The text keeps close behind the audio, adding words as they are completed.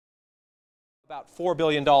About $4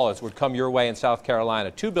 billion would come your way in South Carolina.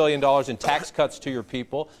 $2 billion in tax cuts to your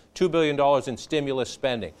people, $2 billion in stimulus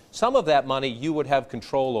spending. Some of that money you would have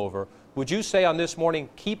control over. Would you say on this morning,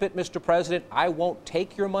 keep it, Mr. President, I won't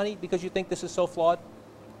take your money because you think this is so flawed?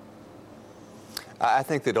 I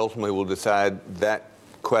think that ultimately we'll decide that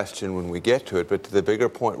question when we get to it. But the bigger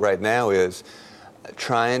point right now is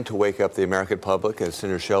trying to wake up the American public, as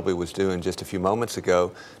Senator Shelby was doing just a few moments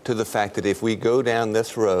ago, to the fact that if we go down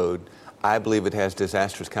this road, I believe it has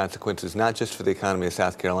disastrous consequences, not just for the economy of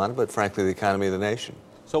South Carolina, but frankly, the economy of the nation.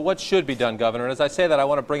 So what should be done, Governor? And as I say that, I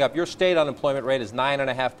want to bring up your state unemployment rate is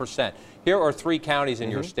 9.5%. Here are three counties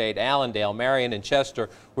in your state, Allendale, Marion, and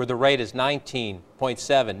Chester, where the rate is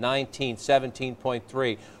 19.7, 19,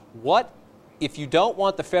 17.3. What, if you don't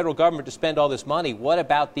want the federal government to spend all this money, what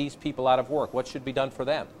about these people out of work? What should be done for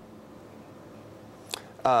them?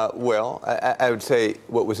 Well, I would say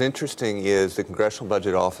what was interesting is the Congressional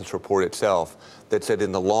Budget Office report itself that said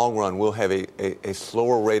in the long run we'll have a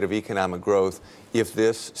slower rate of economic growth if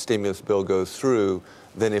this stimulus bill goes through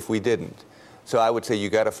than if we didn't. So I would say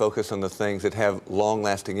you got to focus on the things that have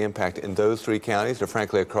long-lasting impact in those three counties, or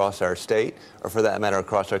frankly across our state, or for that matter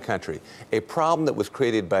across our country. A problem that was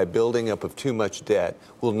created by building up of too much debt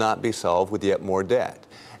will not be solved with yet more debt.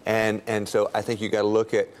 And so I think you got to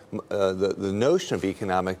look at the notion of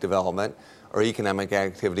economic development or economic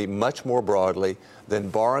activity much more broadly than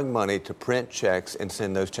borrowing money to print checks and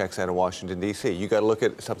send those checks out of Washington, D.C. You got to look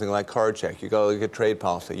at something like card check. You got to look at trade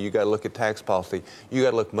policy. You got to look at tax policy. You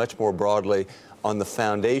got to look much more broadly on the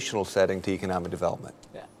foundational setting to economic development.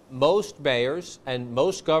 Yeah. Most mayors and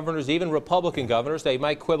most governors, even Republican governors, they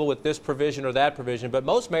might quibble with this provision or that provision, but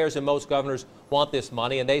most mayors and most governors want this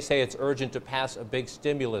money, and they say it's urgent to pass a big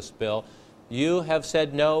stimulus bill. You have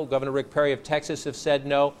said no. Governor Rick Perry of Texas have said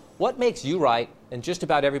no. What makes you right and just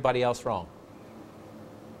about everybody else wrong?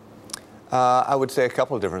 I would say a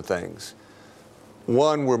couple of different things.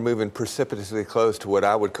 One, we're moving precipitously close to what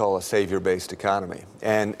I would call a savior-based economy.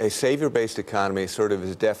 And a savior-based economy sort of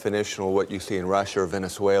is definitional what you see in Russia or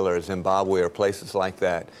Venezuela or Zimbabwe or places like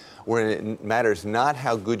that, where it matters not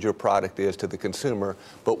how good your product is to the consumer,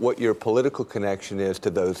 but what your political connection is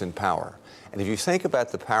to those in power. And if you think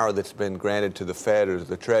about the power that's been granted to the Fed or to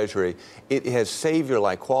the Treasury, it has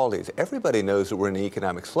savior-like qualities. Everybody knows that we're in an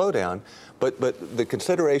economic slowdown, but the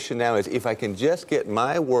consideration now is if I can just get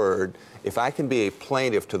my word, if I can be a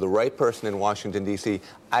plaintiff to the right person in Washington, D.C.,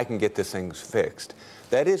 I can get this thing fixed.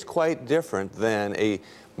 That is quite different than a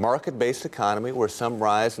market-based economy where some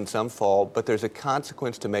rise and some fall, but there's a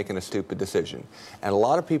consequence to making a stupid decision. And a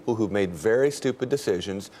lot of people who've made very stupid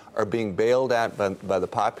decisions are being bailed out by the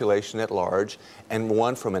population at large. And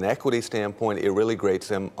one, from an equity standpoint, it really grates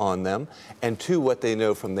them on them. And two, what they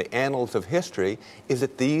know from the annals of history is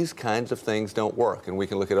that these kinds of things don't work. And we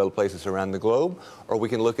can look at other places around the globe, or we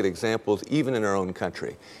can look at examples even in our own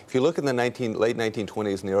country. If you look in the late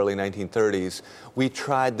 1920s and the early 1930s, we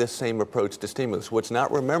tried this same approach to stimulus. What's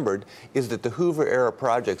not remembered is that the Hoover-era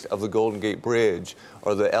projects of the Golden Gate Bridge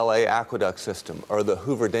or the L.A. aqueduct system or the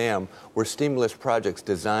Hoover Dam were stimulus projects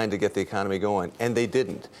designed to get the economy going, and they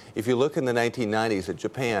didn't. If you look in the 1990s at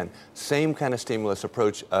Japan, same kind of stimulus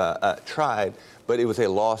approach tried, but it was a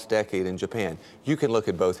lost decade in Japan. You can look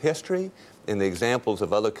at both history and the examples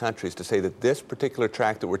of other countries to say that this particular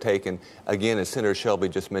track that we're taking, again, as Senator Shelby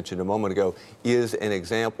just mentioned a moment ago, is an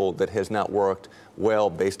example that has not worked well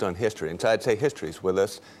based on history. And so I'd say history's with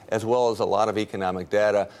us, as well as a lot of economic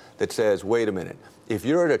data that says, wait a minute, if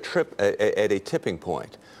you're at a tipping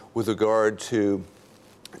point with regard to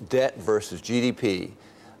debt versus GDP,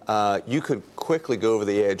 you could quickly go over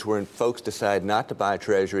the edge when folks decide not to buy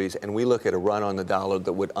treasuries, and we look at a run on the dollar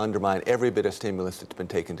that would undermine every bit of stimulus that's been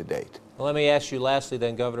taken to date. Well, let me ask you lastly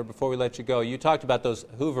then, Governor, before we let you go. You talked about those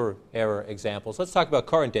Hoover-era examples. Let's talk about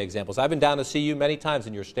current-day examples. I've been down to see you many times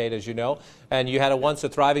in your state, as you know, and you had once a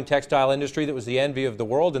thriving textile industry that was the envy of the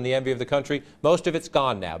world and the envy of the country. Most of it's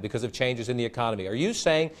gone now because of changes in the economy. Are you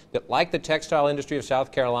saying that, like the textile industry of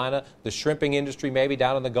South Carolina, the shrimping industry maybe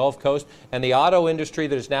down on the Gulf Coast, and the auto industry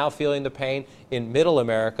that is now feeling the pain in Middle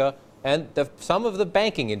America, and some of the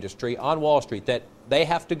banking industry on Wall Street, that they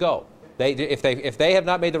have to go? If they have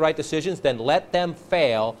not made the right decisions, then let them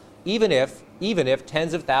fail, even if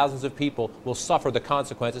tens of thousands of people will suffer the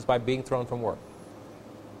consequences by being thrown from work.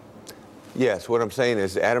 Yes, what I'm saying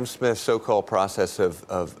is Adam Smith's so-called process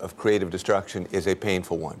of creative destruction is a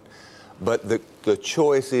painful one. But the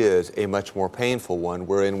choice is a much more painful one,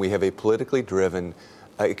 wherein we have a politically driven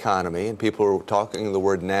economy, and people are talking the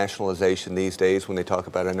word nationalization these days when they talk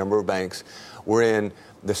about a number of banks, wherein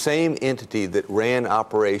the same entity that ran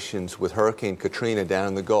operations with Hurricane Katrina down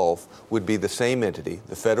in the Gulf would be the same entity,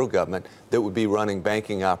 the federal government, that would be running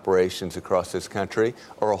banking operations across this country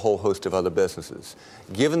or a whole host of other businesses.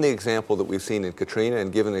 Given the example that we've seen in Katrina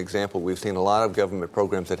and given the example we've seen a lot of government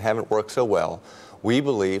programs that haven't worked so well, we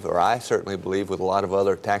believe, or I certainly believe with a lot of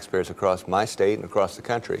other taxpayers across my state and across the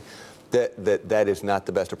country, that is not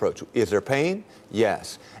the best approach. Is there pain?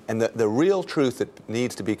 Yes. And the real truth that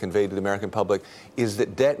needs to be conveyed to the American public is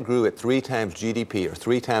that debt grew at 3 times GDP, or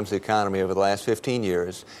 3 times the economy over the last 15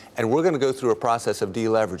 years, and we're going to go through a process of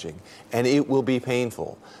deleveraging, and it will be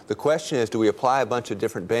painful. The question is, do we apply a bunch of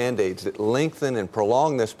different Band-Aids that lengthen and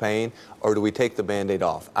prolong this pain, or do we take the Band-Aid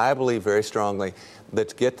off? I believe very strongly,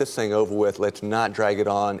 let's get this thing over with. Let's not drag it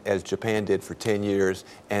on as Japan did for 10 years,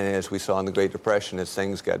 and as we saw in the Great Depression, as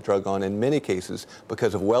things got drug on in many cases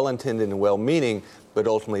because of well-intended and well-meaning, but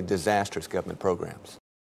ultimately disastrous government programs.